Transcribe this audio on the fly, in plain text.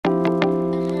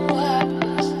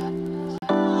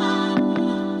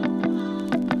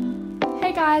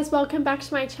guys, welcome back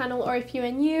to my channel, or if you are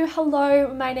new,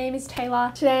 hello, my name is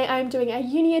Taylor. Today I'm doing a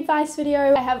uni advice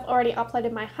video. I have already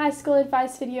uploaded my high school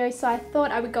advice video, so I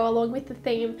thought I would go along with the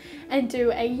theme and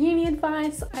do a uni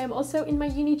advice. I am also in my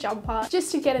uni jumper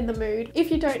just to get in the mood.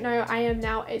 If you don't know, I am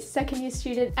now a second year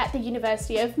student at the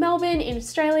University of Melbourne in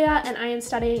Australia, and I am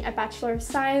studying a Bachelor of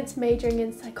Science majoring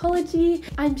in psychology.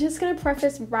 I'm just gonna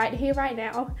preface right here, right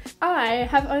now, I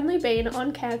have only been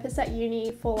on campus at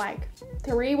uni for like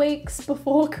 3 weeks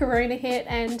before Corona hit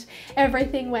and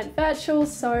everything went virtual,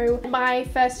 so my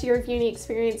first year of uni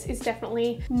experience is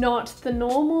definitely not the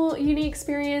normal uni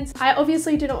experience. I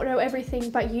obviously do not know everything,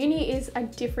 but uni is a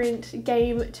different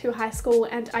game to high school,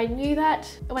 and I knew that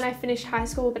when I finished high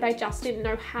school, but I just didn't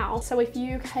know how. So if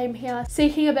you came here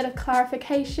seeking a bit of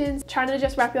clarifications, trying to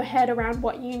just wrap your head around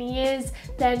what uni is,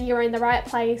 then you're in the right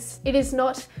place. It is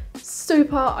not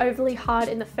super overly hard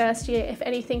in the first year, if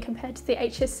anything, compared to the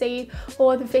HSC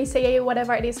or the VCE or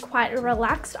whatever. It is quite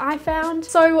relaxed, I found.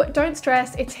 So don't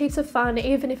stress, it's heaps of fun.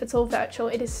 Even if it's all virtual,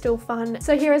 it is still fun.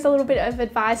 So here is a little bit of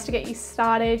advice to get you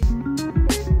started.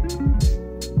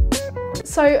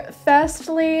 So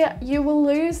firstly, you will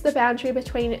lose the boundary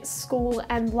between school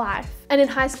and life. And in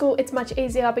high school, it's much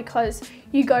easier because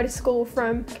you go to school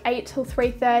from 8 till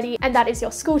 3:30 and that is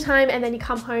your school time, and then you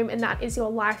come home and that is your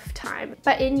life time.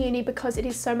 But in uni, because it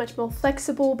is so much more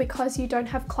flexible, because you don't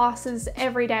have classes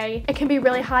every day, it can be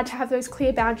really hard to have those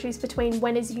clear boundaries between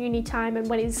when is uni time and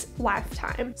when is life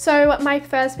time. So my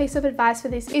first piece of advice for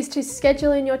this is to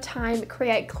schedule in your time,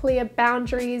 create clear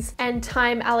boundaries and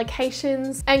time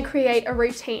allocations, and create a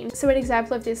routine. So an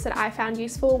example of this that I found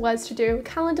useful was to do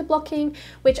calendar blocking,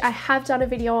 which I have done a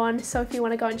video on, so if you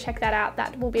want to go and check that out,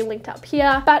 that will be linked up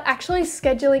here. But actually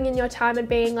scheduling in your time and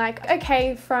being like,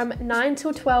 okay, from 9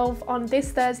 till 12 on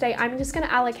this Thursday, I'm just going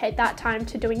to allocate that time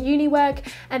to doing uni work,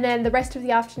 and then the rest of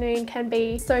the afternoon can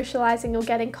be socializing or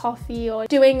getting coffee or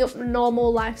doing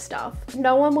normal life stuff.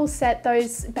 No one will set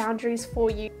those boundaries for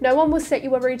you. No one will set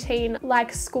you a routine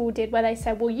like school did, where they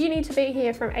said, well, you need to be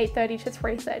here from 8:30 to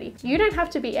 3:30. You don't have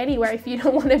to be anywhere if you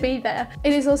don't want to be there.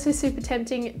 It is also super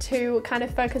tempting to kind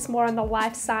of focus more on the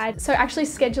life side. So actually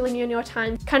scheduling in your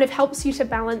time kind of helps you to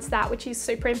balance that, which is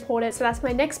super important. So that's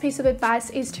my next piece of advice,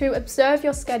 is to observe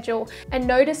your schedule and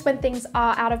notice when things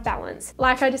are out of balance.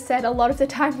 Like I just said, a lot of the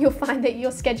time you'll find that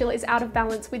your schedule is out of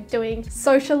balance with doing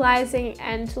socializing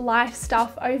and life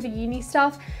stuff over uni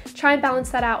stuff. Try and balance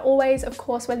that out always. Of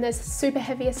course, when there's super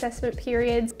heavy assessment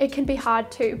periods, it can be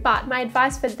hard too, but my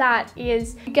advice for that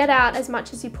is get out as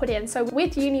much as you put in. So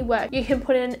with uni work, you can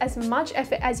put in as much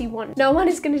effort as you want. No one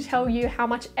is going to tell you how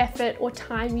much effort or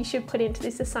time you should put into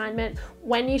this assignment,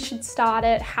 when you should start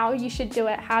it, how you should do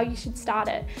it, how you should start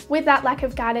it. With that lack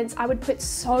of guidance, I would put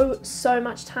so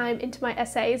much time into my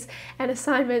essays and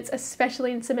assignments,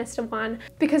 especially in semester 1,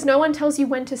 because no one tells you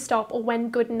when to stop or when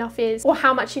good enough is, or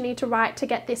how much you need to write to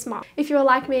get this mark. If you're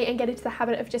like me and get into the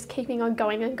habit of just keeping on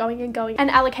going and going and going and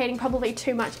allocating probably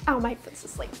too much, oh my foot's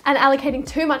asleep, and allocating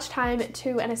too much time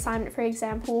to an assignment, for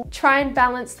example, try and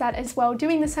balance that as well,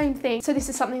 doing the same thing. So this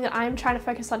is something that I'm trying to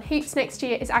focus on heaps next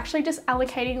year, is actually just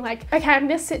allocating like, okay, I'm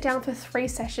gonna sit down for 3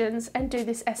 sessions and do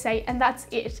this essay, and that's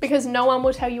it, because no one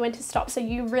will tell you when to stop. So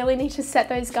you really need to set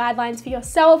those guidelines for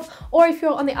yourself, or if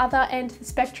you're on the other end of the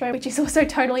spectrum, which is also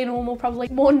totally normal, probably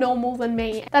more normal than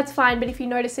me, that's fine. But if you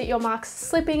notice that your marks are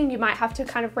slipping, you might have to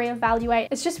kind of reevaluate.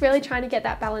 It's just really trying to get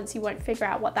that balance. You won't figure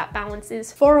out what that balance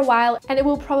is for a while, and it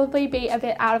will probably be a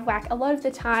bit out of whack a lot of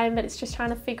the time, but it's just trying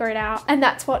to figure it out. And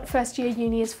that's what first year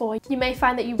uni is for. You may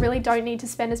find that you really don't need to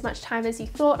spend as much time as you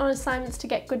thought on assignments to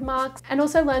get good marks, and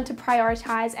also learn to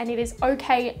prioritize, and it is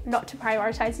okay not to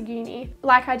prioritize uni.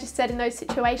 Like I just said, in those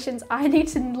situations, I need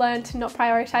to learn to not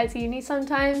prioritize uni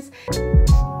sometimes.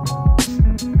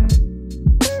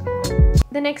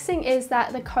 The next thing is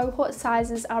that the cohort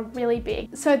sizes are really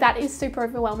big. So that is super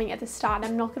overwhelming at the start,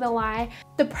 I'm not gonna lie.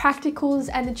 The practicals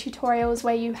and the tutorials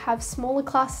where you have smaller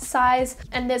class size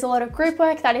and there's a lot of group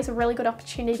work, that is a really good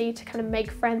opportunity to kind of make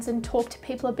friends and talk to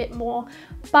people a bit more.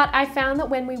 But I found that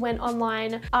when we went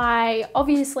online, I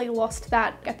obviously lost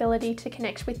that ability to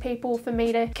connect with people. For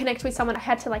me to connect with someone, I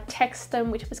had to like text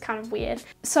them, which was kind of weird.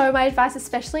 So my advice,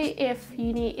 especially if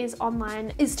uni is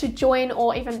online, is to join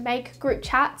or even make group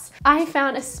chats. I found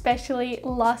found, especially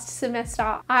last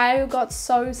semester, I got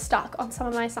so stuck on some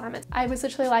of my assignments. I was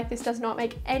literally like, this does not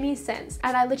make any sense.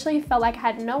 And I literally felt like I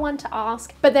had no one to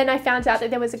ask. But then I found out that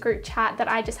there was a group chat that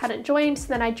I just hadn't joined. So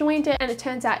then I joined it, and it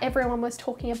turns out everyone was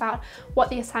talking about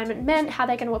what the assignment meant, how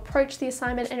they're going to approach the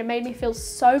assignment, and it made me feel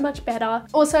so much better.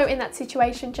 Also, in that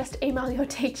situation, just email your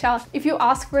teacher. If you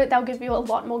ask for it, they'll give you a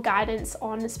lot more guidance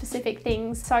on specific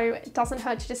things. So it doesn't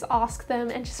hurt to just ask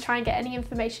them and just try and get any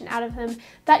information out of them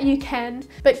that you can.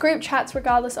 But group chats,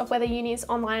 regardless of whether uni is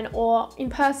online or in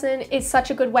person, is such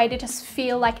a good way to just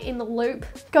feel like in the loop.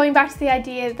 Going back to the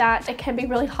idea that it can be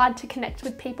really hard to connect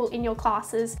with people in your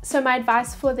classes. So my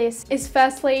advice for this is,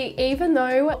 firstly, even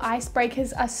though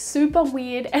icebreakers are super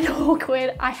weird and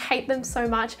awkward, I hate them so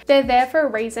much, they're there for a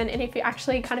reason, and if you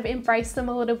actually kind of embrace them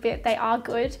a little bit, they are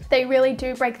good. They really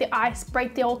do break the ice,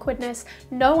 break the awkwardness.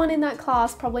 No one in that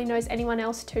class probably knows anyone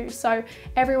else too, so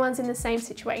everyone's in the same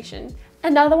situation.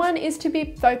 Another one is to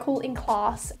be vocal in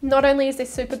class. Not only is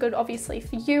this super good, obviously,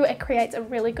 for you, it creates a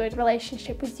really good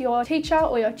relationship with your teacher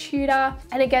or your tutor.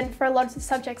 And again, for a lot of the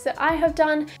subjects that I have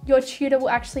done, your tutor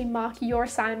will actually mark your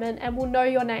assignment and will know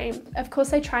your name. Of course,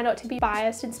 they try not to be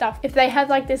biased and stuff. If they have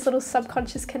like this little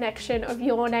subconscious connection of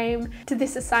your name to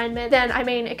this assignment, then I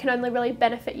mean, it can only really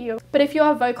benefit you. But if you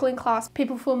are vocal in class,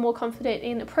 people feel more confident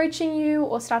in approaching you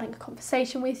or starting a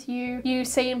conversation with you. You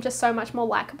seem just so much more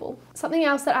likable. Something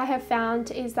else that I have found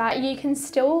is that you can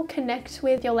still connect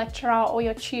with your lecturer or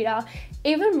your tutor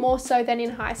even more so than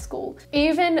in high school.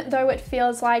 Even though it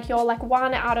feels like you're like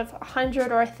 1 out of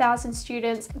 100 or 1,000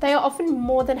 students, they are often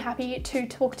more than happy to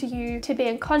talk to you, to be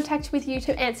in contact with you,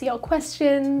 to answer your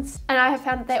questions. And I have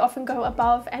found that they often go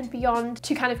above and beyond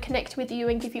to kind of connect with you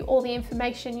and give you all the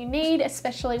information you need,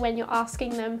 especially when you're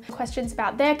asking them questions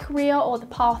about their career or the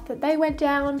path that they went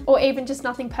down, or even just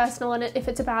nothing personal in it. If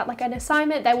it's about like an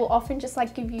assignment, they will often just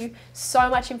like give you so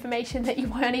much information that you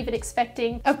weren't even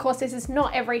expecting. Of course, this is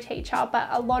not every teacher, but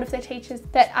a lot of the teachers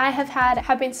that I have had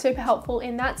have been super helpful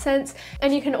in that sense.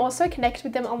 And you can also connect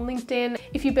with them on LinkedIn.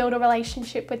 If you build a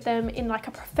relationship with them in like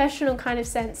a professional kind of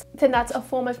sense, then that's a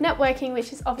form of networking,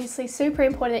 which is obviously super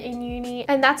important in uni.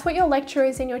 And that's what your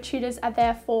lecturers and your tutors are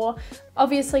there for,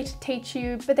 obviously to teach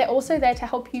you, but they're also there to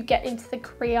help you get into the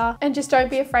career. And just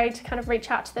don't be afraid to kind of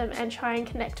reach out to them and try and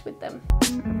connect with them.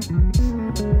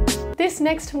 This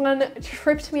next one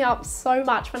tripped me up so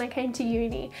much when I came to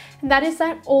uni, and that is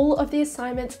that all of the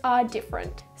assignments are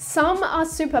different. Some are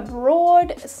super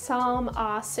broad, some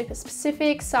are super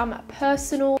specific, some are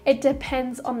personal. It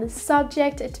depends on the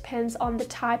subject, it depends on the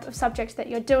type of subject that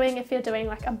you're doing. If you're doing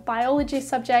like a biology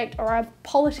subject or a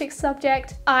politics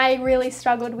subject, I really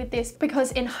struggled with this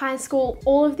because in high school,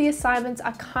 all of the assignments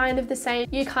are kind of the same.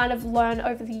 You kind of learn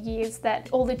over the years that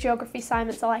all the geography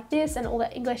assignments are like this and all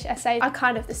the English essays are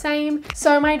kind of the same.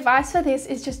 So my advice for this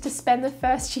is just to spend the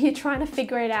first year trying to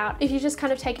figure it out. If you just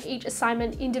kind of take each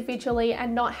assignment individually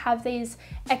and not have these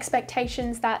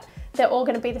expectations that they're all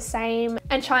going to be the same,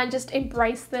 and try and just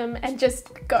embrace them and just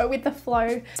go with the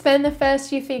flow. Spend the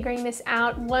first year figuring this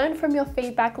out, learn from your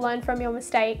feedback, learn from your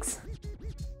mistakes.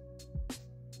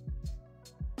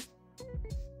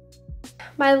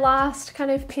 My last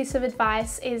kind of piece of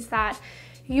advice is that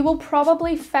you will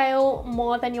probably fail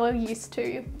more than you're used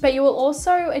to, but you will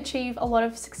also achieve a lot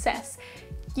of success.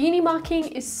 Uni marking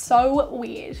is so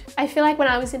weird. I feel like when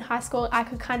I was in high school, I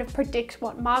could kind of predict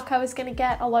what mark I was going to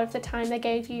get. A lot of the time they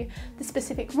gave you the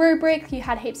specific rubric, you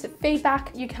had heaps of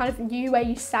feedback, you kind of knew where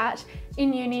you sat.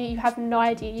 In uni, you have no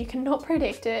idea, you cannot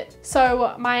predict it.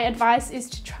 So my advice is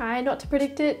to try not to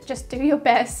predict it, just do your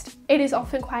best. It is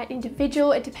often quite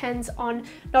individual. It depends on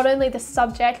not only the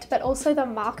subject, but also the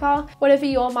marker. Whatever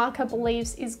your marker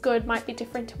believes is good might be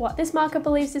different to what this marker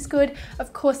believes is good.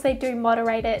 Of course, they do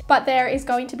moderate it, but there is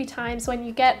going to be times when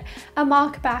you get a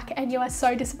mark back and you are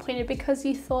so disappointed because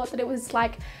you thought that it was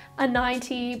like a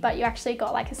 90, but you actually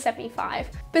got like a 75.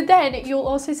 But then you'll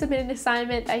also submit an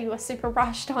assignment that you were super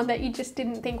rushed on that you just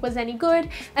didn't think was any good,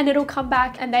 and it'll come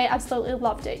back and they absolutely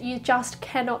loved it. You just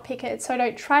cannot pick it. So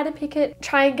don't try to pick it.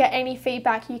 Try and get any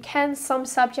feedback you can. Some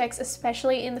subjects,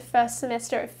 especially in the first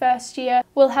semester of first year,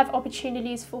 will have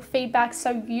opportunities for feedback,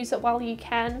 so use it while you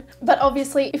can. But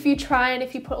obviously, if you try and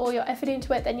if you put all your effort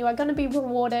into it, then you are going to be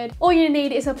rewarded. All you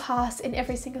need is a pass in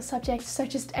every single subject, so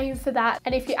just aim for that.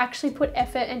 And if you actually put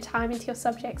effort and time into your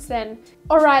subjects, then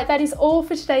alright, that is all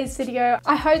for today's video.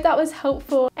 I hope that was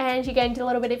helpful and you gained a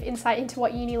little bit of insight into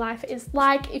what uni life is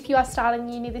like. If you are starting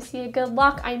uni this year, good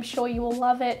luck. I'm sure you will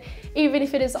love it, even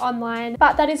if it is online.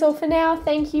 But that is all for now.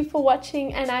 Thank you for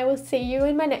watching and I will see you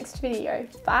in my next video.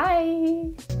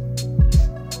 Bye!